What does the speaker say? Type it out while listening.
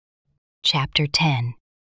Chapter 10.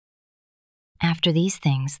 After these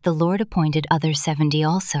things the Lord appointed other 70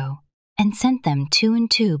 also, and sent them 2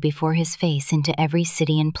 and 2 before his face into every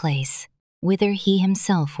city and place, whither he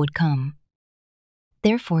himself would come.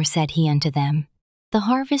 Therefore said he unto them, The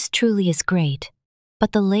harvest truly is great,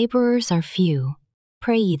 but the laborers are few.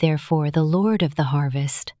 Pray ye therefore the Lord of the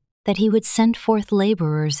harvest, that he would send forth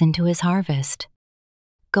laborers into his harvest.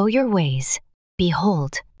 Go your ways,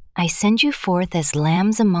 behold, I send you forth as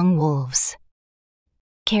lambs among wolves.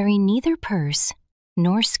 Carry neither purse,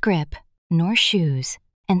 nor scrip, nor shoes,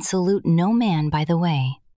 and salute no man by the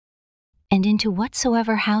way. And into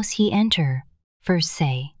whatsoever house ye enter, first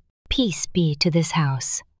say, Peace be to this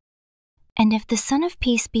house. And if the Son of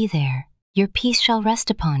Peace be there, your peace shall rest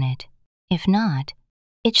upon it. If not,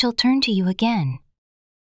 it shall turn to you again.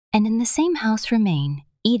 And in the same house remain,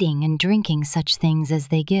 eating and drinking such things as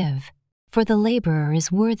they give, for the laborer is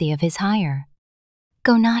worthy of his hire.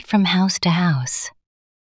 Go not from house to house.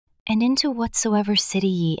 And into whatsoever city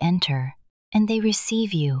ye enter, and they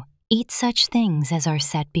receive you, eat such things as are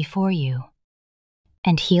set before you.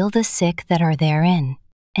 And heal the sick that are therein,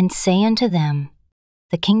 and say unto them,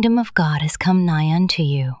 The kingdom of God is come nigh unto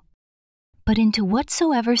you. But into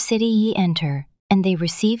whatsoever city ye enter, and they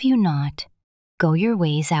receive you not, go your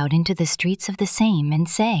ways out into the streets of the same, and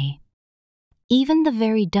say, Even the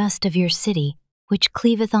very dust of your city, which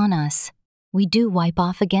cleaveth on us, we do wipe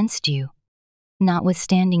off against you.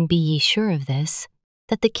 Notwithstanding be ye sure of this,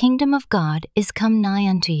 that the kingdom of God is come nigh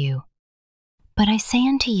unto you. But I say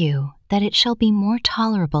unto you, that it shall be more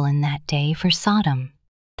tolerable in that day for Sodom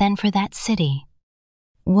than for that city.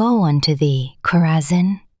 Woe unto thee,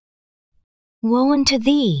 Chorazin! Woe unto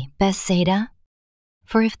thee, Bethsaida!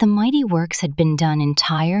 For if the mighty works had been done in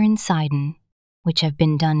Tyre and Sidon, which have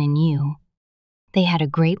been done in you, they had a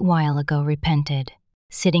great while ago repented,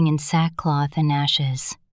 sitting in sackcloth and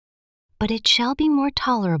ashes. But it shall be more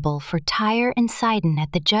tolerable for Tyre and Sidon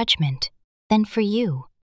at the judgment than for you.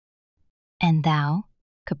 And thou,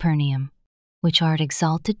 Capernaum, which art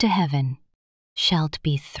exalted to heaven, shalt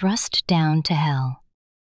be thrust down to hell.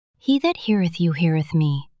 He that heareth you heareth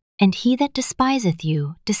me, and he that despiseth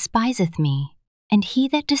you despiseth me, and he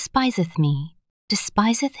that despiseth me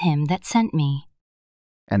despiseth him that sent me.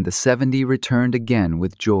 And the 70 returned again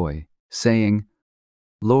with joy, saying,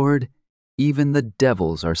 Lord, even the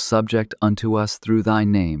devils are subject unto us through thy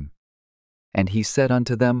name. And he said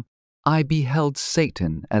unto them, I beheld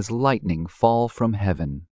Satan as lightning fall from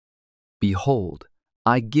heaven. Behold,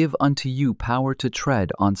 I give unto you power to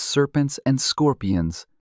tread on serpents and scorpions,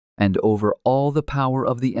 and over all the power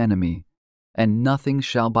of the enemy, and nothing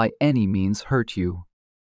shall by any means hurt you.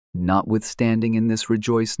 Notwithstanding in this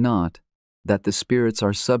rejoice not, that the spirits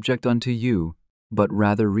are subject unto you, but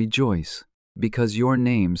rather rejoice, because your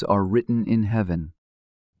names are written in heaven.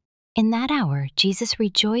 In that hour Jesus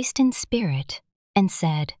rejoiced in spirit, and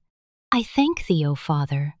said, I thank thee, O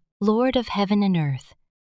Father, Lord of heaven and earth,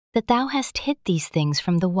 that thou hast hid these things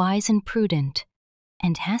from the wise and prudent,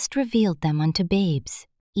 and hast revealed them unto babes.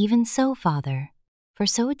 Even so, Father, for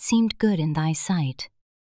so it seemed good in thy sight.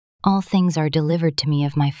 All things are delivered to me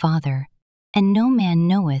of my Father, and no man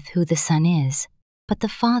knoweth who the Son is, but the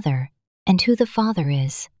Father, and who the Father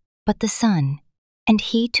is, but the Son, and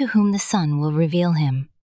he to whom the Son will reveal him.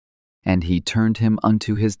 And he turned him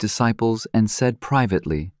unto his disciples, and said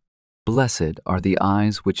privately, Blessed are the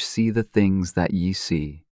eyes which see the things that ye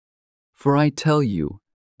see. For I tell you,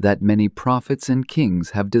 that many prophets and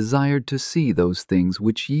kings have desired to see those things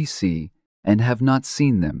which ye see, and have not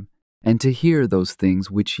seen them, and to hear those things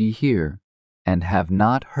which ye hear, and have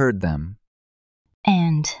not heard them.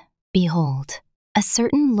 And, behold, a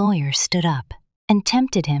certain lawyer stood up, and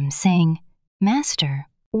tempted him, saying, Master,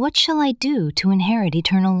 what shall I do to inherit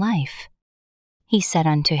eternal life? He said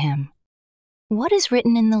unto him, What is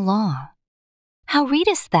written in the law? How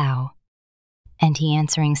readest thou? And he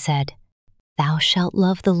answering said, Thou shalt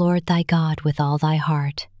love the Lord thy God with all thy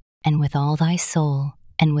heart, and with all thy soul,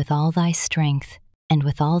 and with all thy strength, and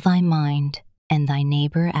with all thy mind, and thy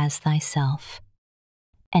neighbor as thyself.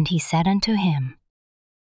 And he said unto him,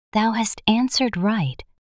 Thou hast answered right,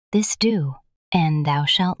 this do, and thou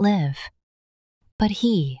shalt live. But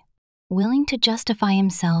he, willing to justify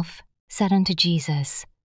himself, said unto Jesus,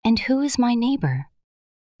 And who is my neighbor?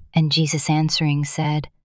 And Jesus answering said,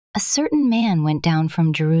 A certain man went down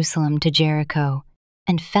from Jerusalem to Jericho,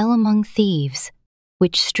 and fell among thieves,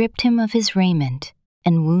 which stripped him of his raiment,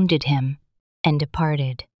 and wounded him, and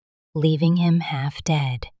departed, leaving him half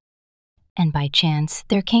dead. And by chance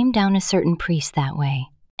there came down a certain priest that way,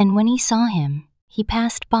 and when he saw him, he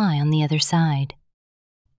passed by on the other side.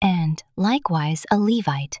 And likewise a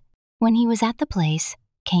Levite, when he was at the place,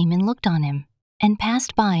 came and looked on him, and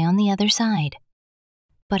passed by on the other side.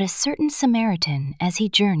 But a certain Samaritan, as he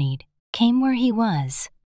journeyed, came where he was,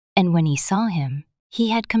 and when he saw him, he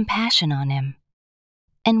had compassion on him,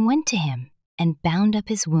 and went to him, and bound up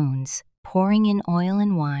his wounds, pouring in oil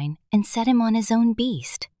and wine, and set him on his own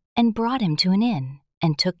beast, and brought him to an inn,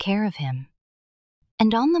 and took care of him.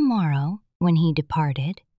 And on the morrow, when he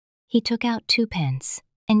departed, he took out 2 pence,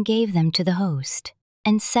 and gave them to the host,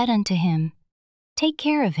 and said unto him, Take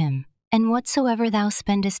care of him, and whatsoever thou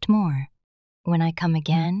spendest more, when I come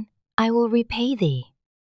again, I will repay thee.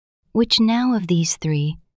 Which now of these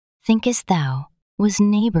 3, thinkest thou, was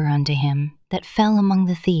neighbor unto him that fell among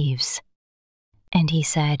the thieves? And he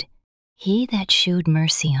said, He that shewed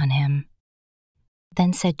mercy on him.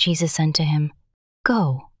 Then said Jesus unto him,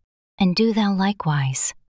 Go, and do thou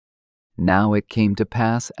likewise. Now it came to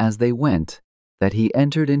pass as they went, that he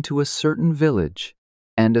entered into a certain village,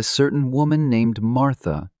 and a certain woman named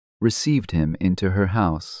Martha received him into her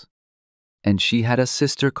house. And she had a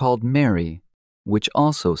sister called Mary, which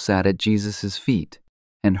also sat at Jesus' feet,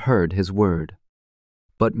 and heard his word.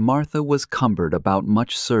 But Martha was cumbered about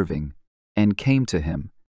much serving, and came to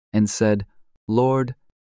him, and said, Lord,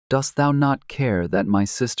 dost thou not care that my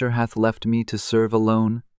sister hath left me to serve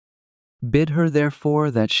alone? Bid her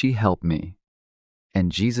therefore that she help me.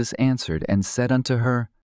 And Jesus answered and said unto her,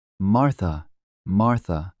 Martha,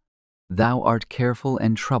 Martha, thou art careful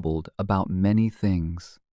and troubled about many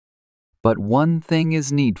things. But one thing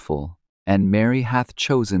is needful, and Mary hath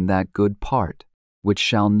chosen that good part, which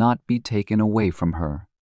shall not be taken away from her.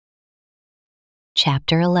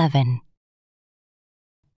 Chapter 11.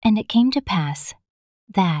 And it came to pass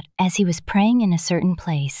that, as he was praying in a certain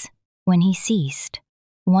place, when he ceased,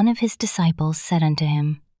 one of his disciples said unto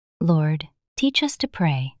him, Lord, teach us to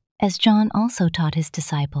pray, as John also taught his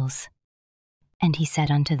disciples. And he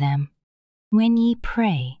said unto them, When ye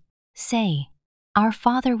pray, say, Our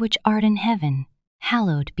Father which art in heaven,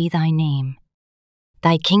 hallowed be thy name.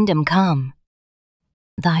 Thy kingdom come.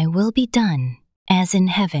 Thy will be done, as in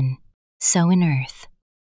heaven, so in earth.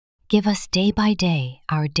 Give us day by day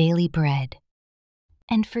our daily bread.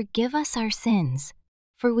 And forgive us our sins,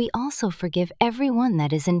 for we also forgive every one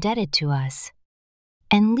that is indebted to us.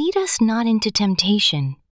 And lead us not into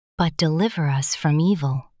temptation, but deliver us from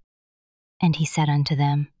evil. And he said unto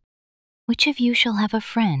them, Which of you shall have a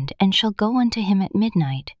friend, and shall go unto him at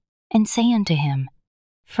midnight, and say unto him,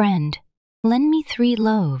 Friend, lend me 3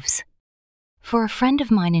 loaves. For a friend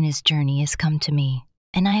of mine in his journey is come to me,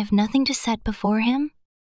 and I have nothing to set before him?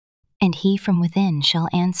 And he from within shall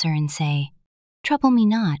answer and say, Trouble me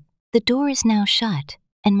not, the door is now shut,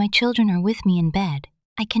 and my children are with me in bed.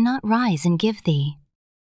 I cannot rise and give thee.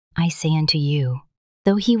 I say unto you,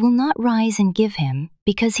 though he will not rise and give him,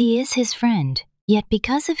 because he is his friend, yet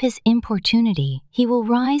because of his importunity he will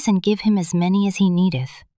rise and give him as many as he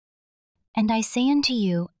needeth. And I say unto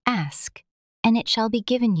you, Ask, and it shall be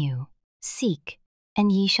given you. Seek,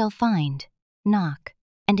 and ye shall find. Knock,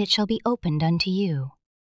 and it shall be opened unto you.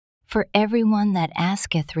 For every one that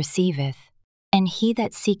asketh receiveth, and he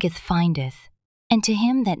that seeketh findeth, and to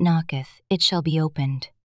him that knocketh it shall be opened.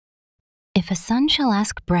 If a son shall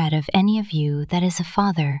ask bread of any of you that is a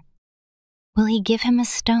father, will he give him a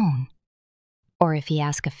stone? Or if he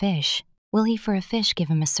ask a fish, will he for a fish give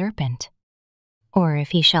him a serpent? Or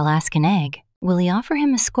if he shall ask an egg, will he offer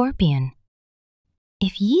him a scorpion?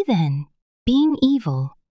 If ye then, being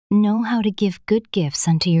evil, know how to give good gifts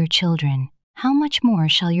unto your children, how much more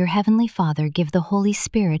shall your heavenly Father give the Holy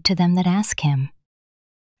Spirit to them that ask him?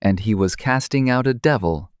 And he was casting out a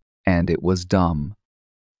devil, and it was dumb.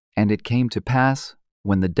 And it came to pass,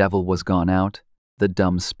 when the devil was gone out, the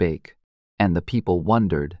dumb spake, and the people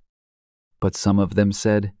wondered. But some of them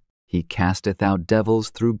said, He casteth out devils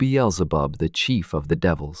through Beelzebub, the chief of the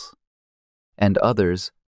devils. And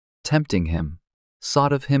others, tempting him,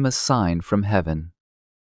 sought of him a sign from heaven.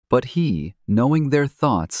 But he, knowing their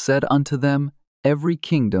thoughts, said unto them, Every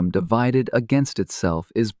kingdom divided against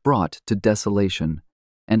itself is brought to desolation,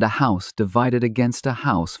 and a house divided against a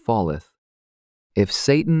house falleth. If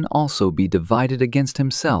Satan also be divided against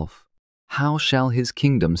himself, how shall his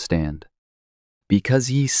kingdom stand?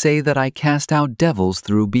 Because ye say that I cast out devils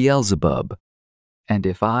through Beelzebub. And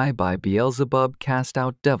if I by Beelzebub cast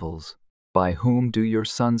out devils, by whom do your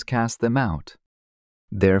sons cast them out?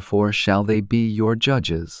 Therefore shall they be your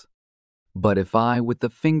judges. But if I with the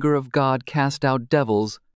finger of God cast out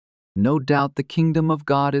devils, no doubt the kingdom of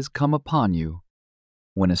God is come upon you.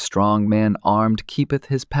 When a strong man armed keepeth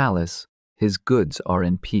his palace, his goods are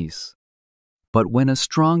in peace. But when a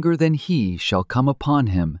stronger than he shall come upon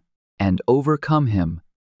him, and overcome him,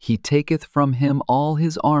 he taketh from him all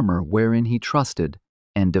his armor wherein he trusted,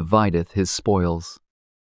 and divideth his spoils.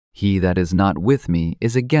 He that is not with me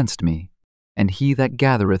is against me, and he that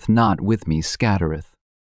gathereth not with me scattereth.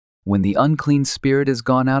 When the unclean spirit is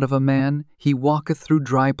gone out of a man, he walketh through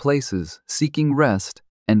dry places, seeking rest,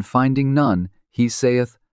 and finding none, he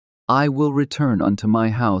saith, I will return unto my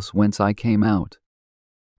house whence I came out.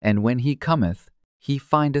 And when he cometh, he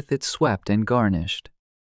findeth it swept and garnished.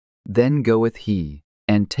 Then goeth he,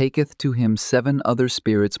 and taketh to him 7 other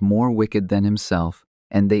spirits more wicked than himself,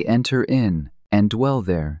 and they enter in, and dwell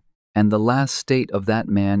there, and the last state of that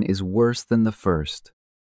man is worse than the first.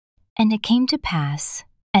 And it came to pass,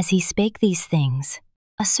 as he spake these things,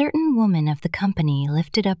 a certain woman of the company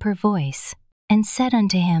lifted up her voice, and said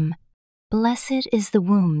unto him, Blessed is the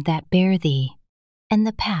womb that bare thee, and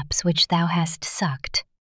the paps which thou hast sucked.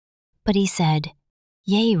 But he said,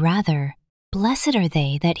 Yea, rather, blessed are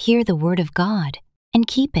they that hear the word of God, and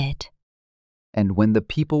keep it. And when the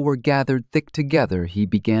people were gathered thick together, he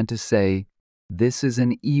began to say, This is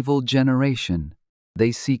an evil generation.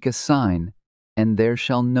 They seek a sign, and there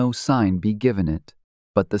shall no sign be given it,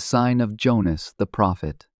 but the sign of Jonas the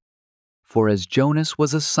prophet. For as Jonas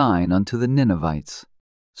was a sign unto the Ninevites,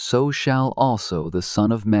 so shall also the Son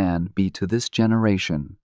of Man be to this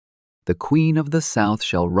generation. The queen of the south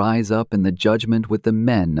shall rise up in the judgment with the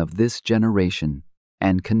men of this generation,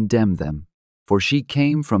 and condemn them. For she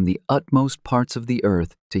came from the utmost parts of the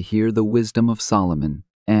earth to hear the wisdom of Solomon,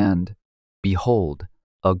 and, behold,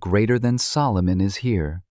 a greater than Solomon is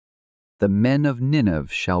here. The men of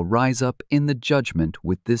Nineveh shall rise up in the judgment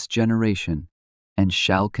with this generation, and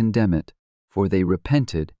shall condemn it, for they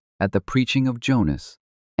repented at the preaching of Jonas,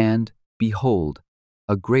 and, behold,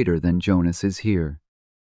 a greater than Jonas is here.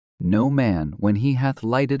 No man, when he hath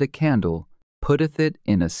lighted a candle, putteth it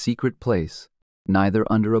in a secret place, neither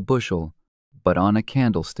under a bushel, but on a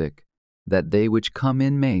candlestick, that they which come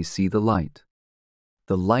in may see the light.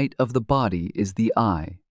 The light of the body is the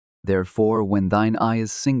eye. Therefore, when thine eye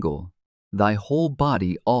is single, thy whole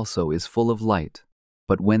body also is full of light.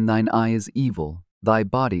 But when thine eye is evil, thy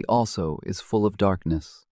body also is full of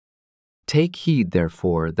darkness. Take heed,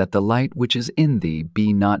 therefore, that the light which is in thee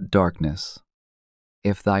be not darkness.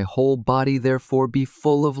 If thy whole body therefore be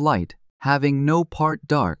full of light, having no part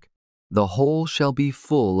dark, the whole shall be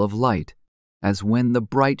full of light, as when the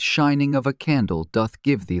bright shining of a candle doth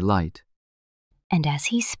give thee light. And as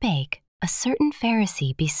he spake, a certain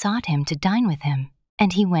Pharisee besought him to dine with him,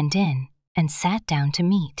 and he went in, and sat down to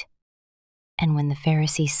meat. And when the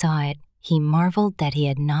Pharisee saw it, he marveled that he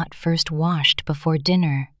had not first washed before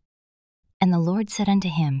dinner. And the Lord said unto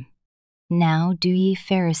him, Now do ye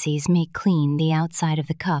Pharisees make clean the outside of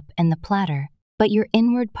the cup and the platter, but your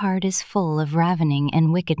inward part is full of ravening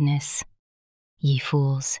and wickedness. Ye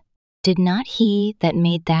fools, did not he that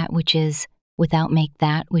made that which is without make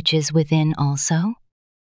that which is within also?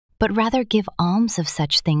 But rather give alms of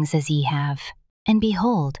such things as ye have, and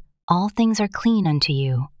behold, all things are clean unto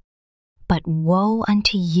you. But woe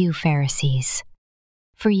unto you, Pharisees!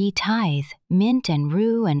 For ye tithe mint and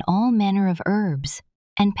rue and all manner of herbs,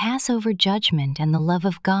 and pass over judgment and the love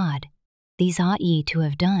of God. These ought ye to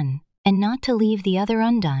have done, and not to leave the other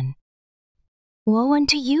undone. Woe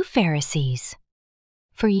unto you, Pharisees!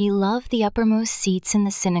 For ye love the uppermost seats in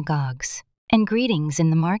the synagogues, and greetings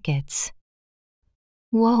in the markets.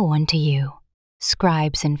 Woe unto you,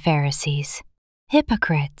 scribes and Pharisees,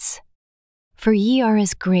 hypocrites! For ye are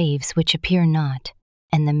as graves which appear not,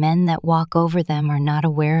 and the men that walk over them are not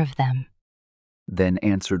aware of them. Then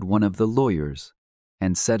answered one of the lawyers,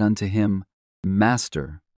 and said unto him,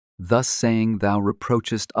 Master, thus saying thou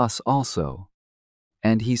reproachest us also.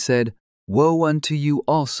 And he said, Woe unto you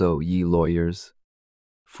also, ye lawyers!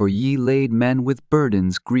 For ye laid men with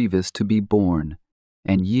burdens grievous to be borne,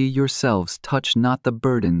 and ye yourselves touch not the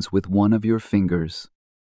burdens with one of your fingers.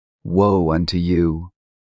 Woe unto you!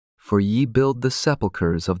 For ye build the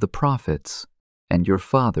sepulchres of the prophets, and your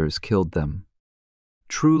fathers killed them.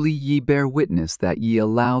 Truly ye bear witness that ye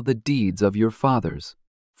allow the deeds of your fathers,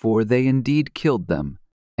 for they indeed killed them,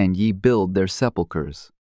 and ye build their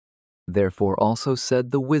sepulchres. Therefore also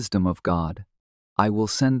said the wisdom of God, I will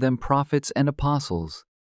send them prophets and apostles,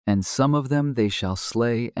 and some of them they shall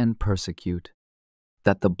slay and persecute,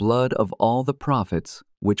 that the blood of all the prophets,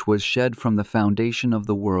 which was shed from the foundation of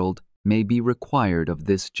the world, may be required of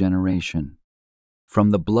this generation. From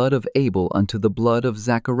the blood of Abel unto the blood of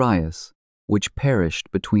Zacharias, which perished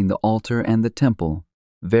between the altar and the temple,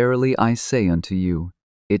 verily I say unto you,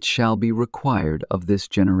 it shall be required of this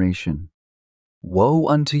generation. Woe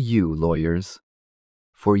unto you, lawyers!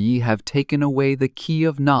 For ye have taken away the key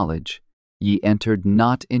of knowledge, ye entered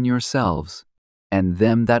not in yourselves, and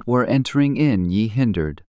them that were entering in ye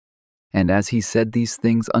hindered. And as he said these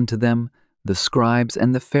things unto them, the scribes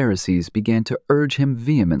and the Pharisees began to urge him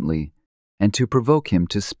vehemently, and to provoke him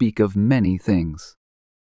to speak of many things,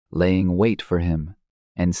 laying wait for him,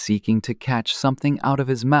 and seeking to catch something out of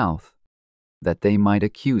his mouth, that they might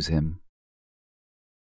accuse him.